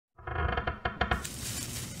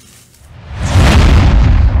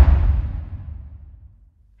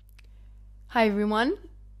Hi everyone,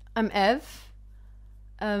 I'm Ev.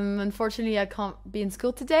 Unfortunately, I can't be in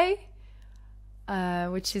school today,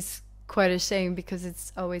 which is quite a shame because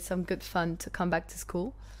it's always some good fun to come back to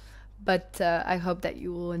school. But I hope that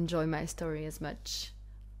you will enjoy my story as much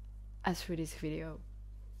as through this video.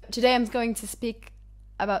 Today I'm going to speak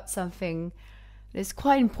about something that is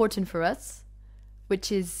quite important for us,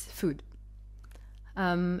 which is food.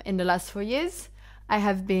 In the last 4 years, I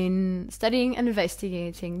have been studying and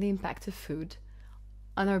investigating the impact of food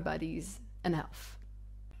on our bodies and health.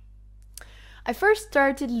 I first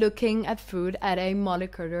started looking at food at a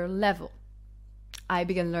molecular level. I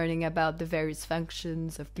began learning about the various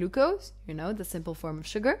functions of glucose, the simple form of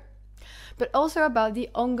sugar, but also about the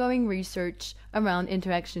ongoing research around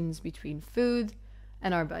interactions between food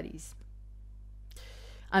and our bodies.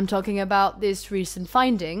 I'm talking about this recent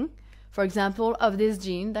finding, for example, of this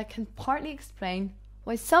gene that can partly explain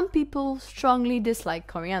why some people strongly dislike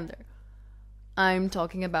coriander. I'm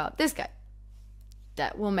talking about this guy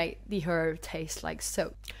that will make the herb taste like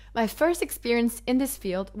soap. My first experience in this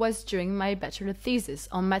field was during my bachelor thesis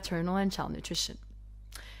on maternal and child nutrition.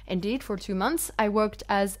 Indeed, for 2 months, I worked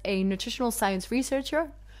as a nutritional science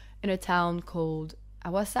researcher in a town called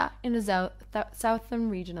Awassa in the southern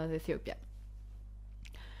region of Ethiopia.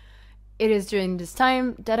 It is during this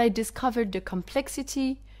time that I discovered the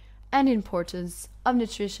complexity and importance of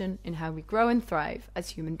nutrition in how we grow and thrive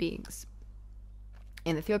as human beings.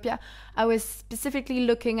 In Ethiopia, I was specifically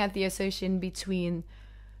looking at the association between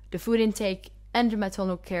the food intake and the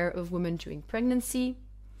maternal care of women during pregnancy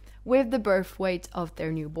with the birth weight of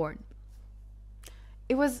their newborn.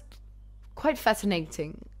 It was quite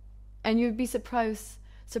fascinating, and you'd be surprised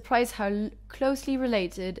how closely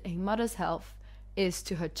related a mother's health is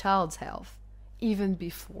to her child's health, even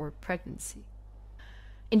before pregnancy.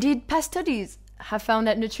 Indeed, past studies have found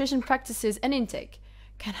that nutrition practices and intake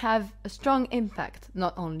can have a strong impact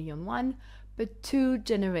not only on one, but 2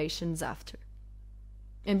 generations after.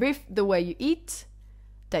 In brief, the way you eat,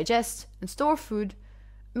 digest, and store food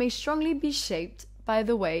may strongly be shaped by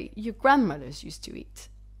the way your grandmothers used to eat.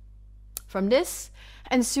 From this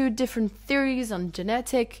ensued different theories on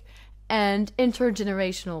genetic and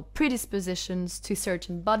intergenerational predispositions to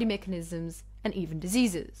certain body mechanisms and even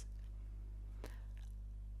diseases.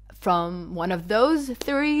 From one of those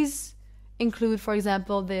theories include, for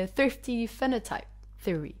example, the thrifty phenotype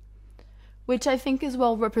theory, which I think is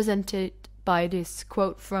well represented by this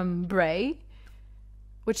quote from Bray,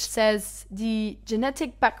 which says, "The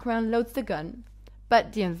genetic background loads the gun,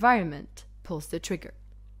 but the environment pulls the trigger."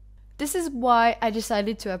 This is why I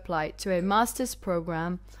decided to apply to a master's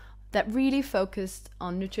program that really focused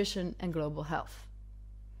on nutrition and global health.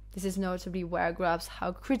 This is notably where I grasped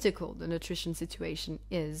how critical the nutrition situation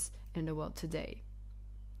is in the world today.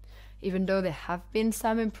 Even though there have been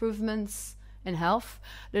some improvements in health,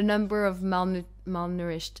 the number of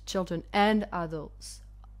malnourished children and adults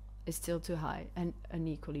is still too high and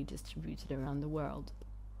unequally distributed around the world.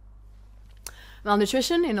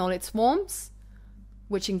 Malnutrition in all its forms,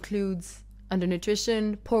 which includes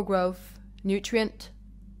undernutrition, poor growth, nutrient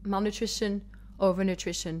malnutrition,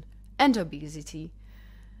 overnutrition, and obesity,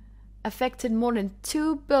 affected more than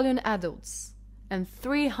 2 billion adults and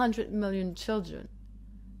 300 million children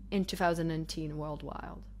in 2019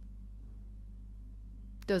 worldwide.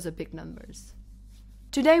 Those are big numbers.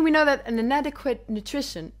 Today we know that an inadequate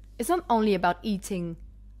nutrition is not only about eating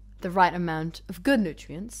the right amount of good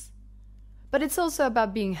nutrients, but it's also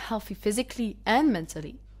about being healthy physically and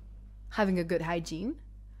mentally, having a good hygiene,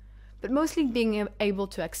 but mostly being able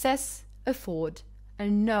to access, afford,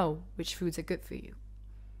 and know which foods are good for you.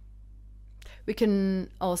 We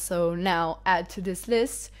can also now add to this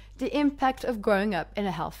list the impact of growing up in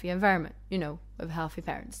a healthy environment, with healthy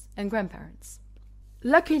parents and grandparents.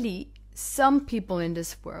 Luckily, some people in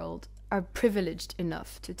this world are privileged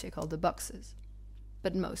enough to tick all the boxes,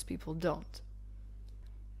 but most people don't.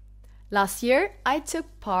 Last year, I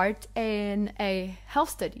took part in a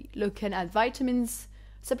health study looking at vitamins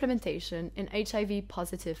supplementation in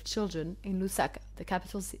HIV-positive children in Lusaka, the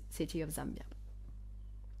capital city of Zambia.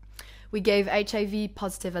 We gave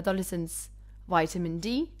HIV-positive adolescents vitamin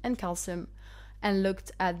D and calcium and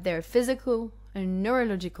looked at their physical and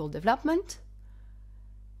neurological development,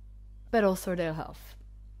 but also their health.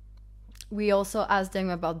 We also asked them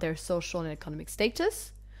about their social and economic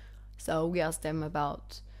status. So we asked them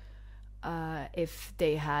about if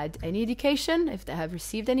they had any education, if they have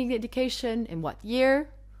received any education, in what year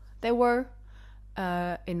they were,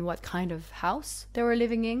 in what kind of house they were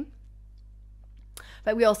living in.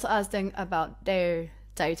 But we also asked them about their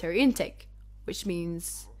dietary intake, which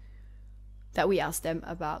means that we asked them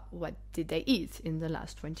about what did they eat in the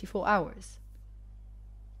last 24 hours.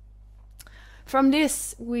 From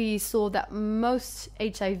this, we saw that most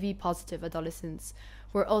HIV-positive adolescents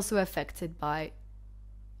were also affected by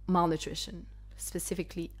malnutrition,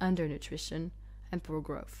 specifically undernutrition and poor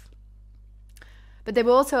growth. But they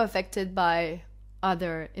were also affected by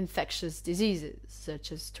other infectious diseases,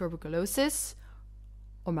 such as tuberculosis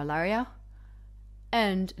or malaria,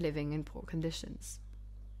 and living in poor conditions.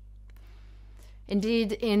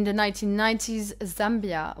 Indeed, in the 1990s,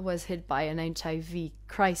 Zambia was hit by an HIV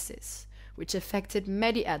crisis, which affected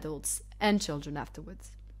many adults and children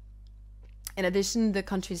afterwards. In addition, the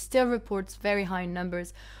country still reports very high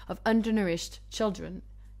numbers of undernourished children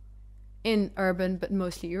in urban but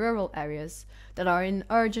mostly rural areas that are in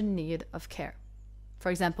urgent need of care. For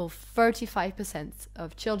example, 35%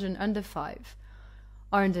 of children under 5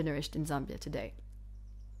 are undernourished in Zambia today.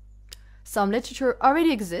 Some literature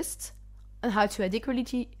already exists on how to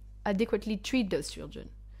adequately treat those children,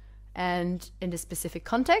 and in this specific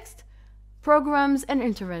context, programs and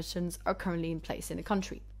interventions are currently in place in the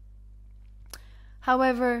country.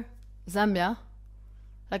 However, Zambia,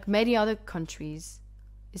 like many other countries,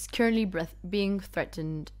 is currently being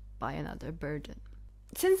threatened by another burden.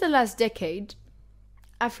 Since the last decade,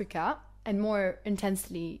 Africa, and more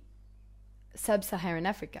intensely sub-Saharan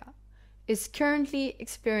Africa, is currently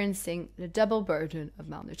experiencing the double burden of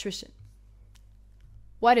malnutrition.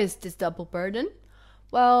 What is this double burden?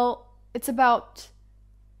 Well, it's about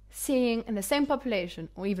seeing in the same population,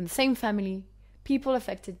 or even the same family, people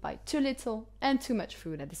affected by too little and too much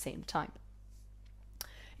food at the same time.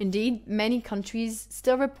 Indeed, many countries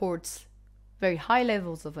still report very high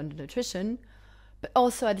levels of undernutrition, but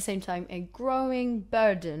also at the same time a growing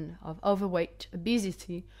burden of overweight,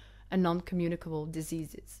 obesity, and non-communicable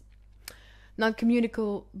diseases.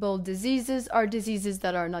 Non-communicable diseases are diseases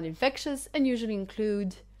that are not infectious and usually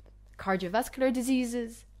include cardiovascular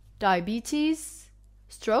diseases, diabetes,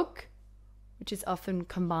 stroke, which is often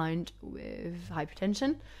combined with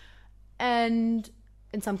hypertension, and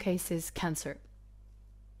in some cases, cancer.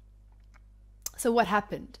 So what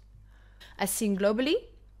happened? As seen globally,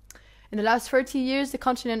 in the last 30 years, the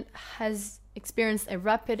continent has experienced a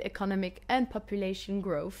rapid economic and population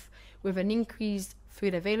growth with an increased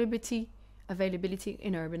food availability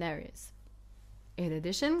in urban areas. In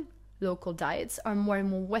addition, local diets are more and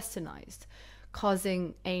more westernized,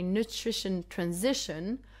 causing a nutrition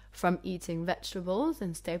transition from eating vegetables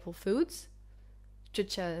and staple foods,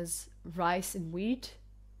 such as rice and wheat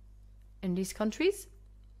in these countries,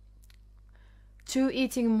 to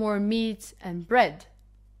eating more meat and bread,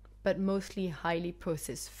 but mostly highly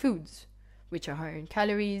processed foods, which are higher in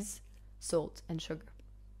calories, salt, and sugar.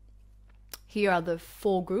 Here are the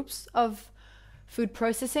 4 groups of food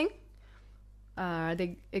processing.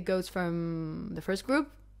 It goes from the first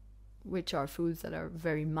group, which are foods that are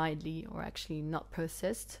very mildly or actually not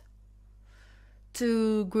processed,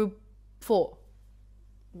 to group 4,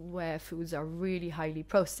 where foods are really highly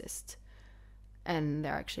processed, and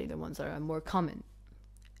they're actually the ones that are more common.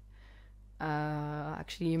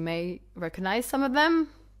 Actually, you may recognize some of them,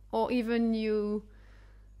 or even you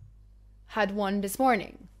had one this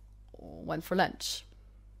morning, or one for lunch.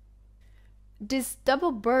 This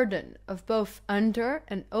double burden of both under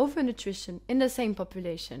and overnutrition in the same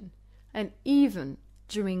population, and even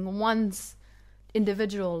during one's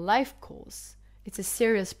individual life course, it's a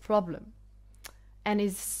serious problem and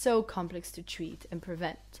is so complex to treat and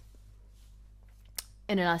prevent.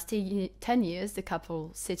 In the last 10 years, the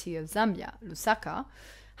capital city of Zambia, Lusaka,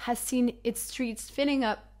 has seen its streets filling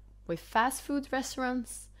up with fast food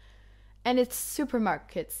restaurants and its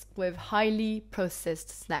supermarkets with highly processed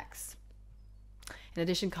snacks. In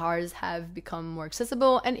addition, cars have become more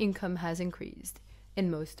accessible and income has increased in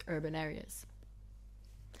most urban areas.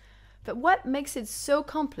 But what makes it so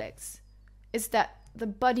complex is that the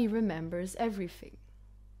body remembers everything.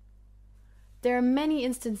 There are many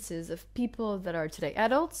instances of people that are today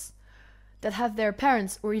adults that have their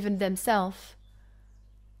parents or even themselves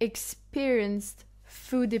experienced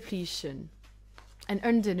food depletion and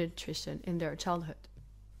undernutrition in their childhood.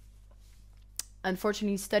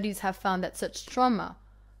 Unfortunately, studies have found that such trauma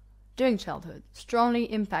during childhood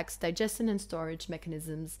strongly impacts digestion and storage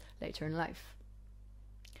mechanisms later in life,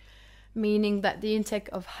 meaning that the intake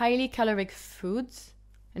of highly caloric foods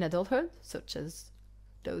in adulthood, such as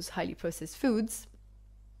those highly processed foods,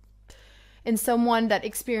 in someone that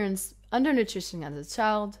experienced undernutrition as a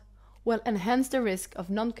child will enhance the risk of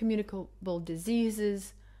non-communicable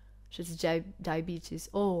diseases such as diabetes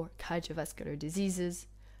or cardiovascular diseases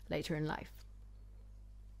later in life.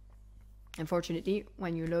 Unfortunately,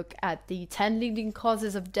 when you look at the 10 leading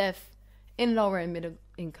causes of death in lower and middle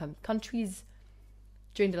income countries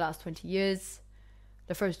during the last 20 years,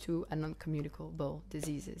 The first two are non-communicable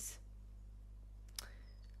diseases.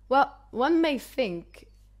 Well, one may think,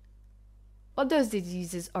 well, those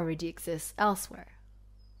diseases already exist elsewhere.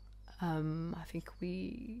 I think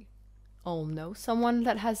we all know someone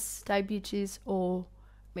that has diabetes, or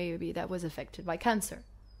maybe that was affected by cancer.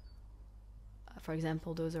 For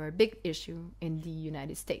example, those are a big issue in the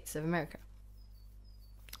United States of America.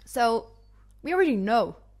 So we already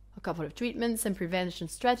know a couple of treatments and prevention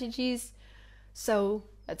strategies, so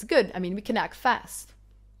that's good. I mean, we can act fast.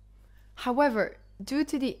 However, due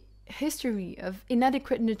to the history of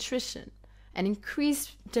inadequate nutrition and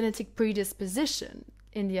increased genetic predisposition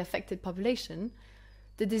in the affected population,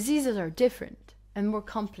 the diseases are different and more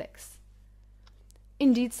complex.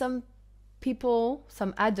 Indeed, some people,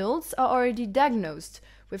 some adults, are already diagnosed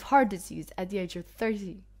with heart disease at the age of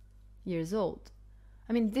 30 years old.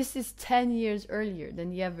 I mean, this is 10 years earlier than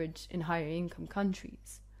the average in higher income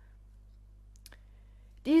countries.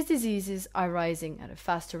 These diseases are rising at a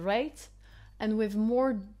faster rate and with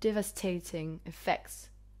more devastating effects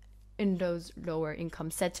in those lower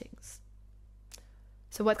income settings.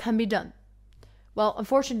 So what can be done? Well,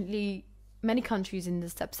 unfortunately, many countries in the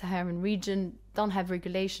sub-Saharan region don't have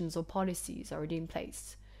regulations or policies already in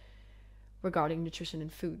place regarding nutrition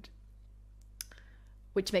and food,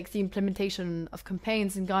 which makes the implementation of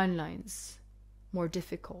campaigns and guidelines more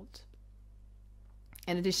difficult.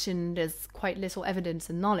 In addition, there's quite little evidence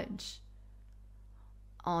and knowledge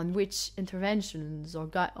on which interventions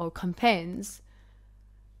or campaigns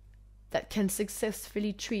that can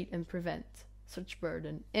successfully treat and prevent such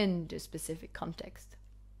burden in this specific context.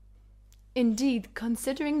 Indeed,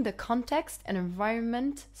 considering the context and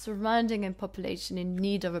environment surrounding a population in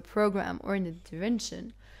need of a program or an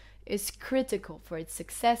intervention is critical for its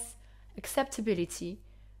success, acceptability,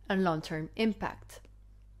 and long-term impact.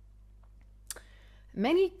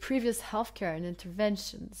 Many previous healthcare and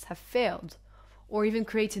interventions have failed or even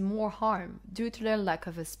created more harm due to their lack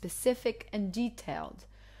of a specific and detailed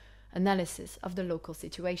analysis of the local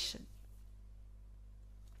situation.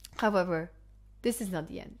 However, this is not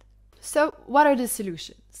the end. So, what are the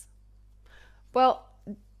solutions? Well,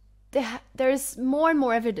 there is more and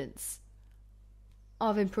more evidence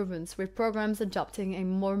of improvements with programs adopting a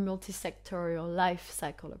more multi-sectorial life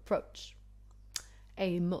cycle approach.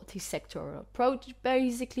 A multi-sectorial approach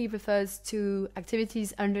basically refers to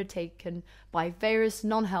activities undertaken by various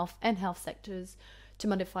non-health and health sectors to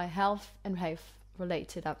modify health and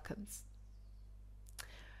health-related outcomes.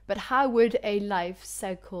 But how would a life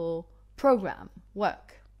cycle program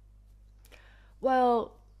work?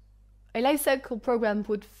 Well, a life cycle program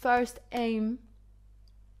would first aim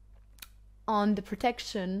on the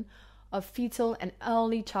protection of fetal and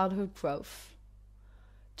early childhood growth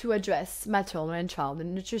to address maternal and child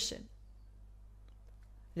nutrition.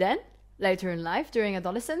 Then, later in life, during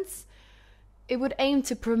adolescence, it would aim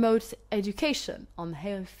to promote education on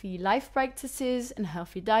healthy life practices and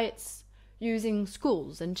healthy diets using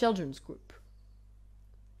schools and children's group.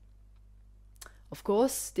 Of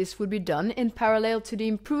course, this would be done in parallel to the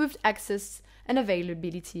improved access and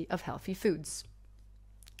availability of healthy foods.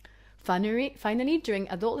 Finally, during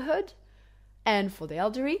adulthood and for the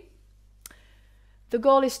elderly, the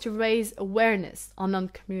goal is to raise awareness on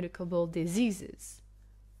non-communicable diseases,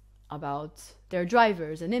 about their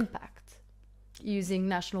drivers and impact, using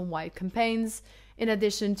national-wide campaigns in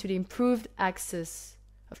addition to the improved access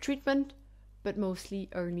of treatment, but mostly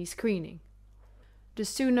early screening. The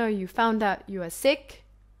sooner you found out you are sick,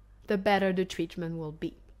 the better the treatment will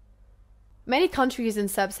be. Many countries in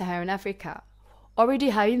sub-Saharan Africa already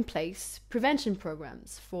have in place prevention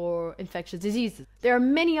programs for infectious diseases. There are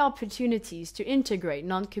many opportunities to integrate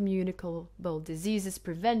non-communicable diseases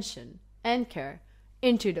prevention and care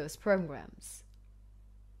into those programs.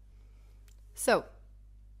 So,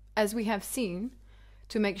 as we have seen,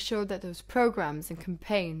 to make sure that those programs and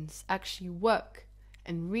campaigns actually work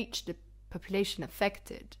and reach the population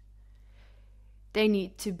affected, they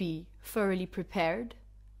need to be thoroughly prepared,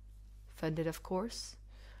 funded of course,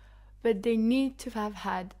 but they need to have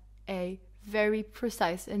had a very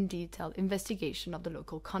precise and detailed investigation of the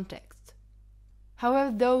local context.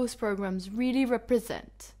 However, those programs really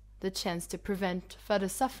represent the chance to prevent further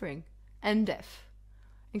suffering and death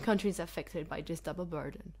in countries affected by this double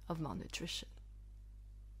burden of malnutrition.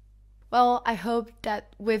 Well, I hope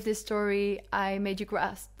that with this story I made you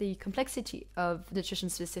grasp the complexity of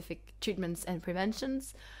nutrition-specific treatments and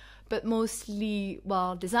preventions, but mostly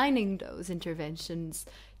while designing those interventions,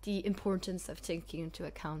 the importance of taking into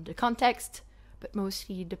account the context, but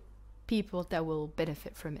mostly the people that will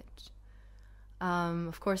benefit from it.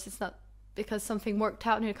 Of course, it's not because something worked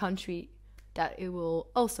out in a country that it will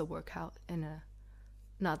also work out in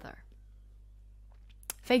another.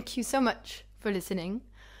 Thank you so much for listening,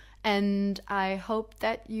 and I hope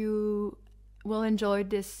that you will enjoy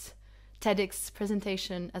this TEDx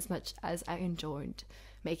presentation as much as I enjoyed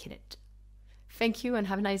making it. Thank you and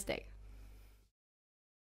have a nice day.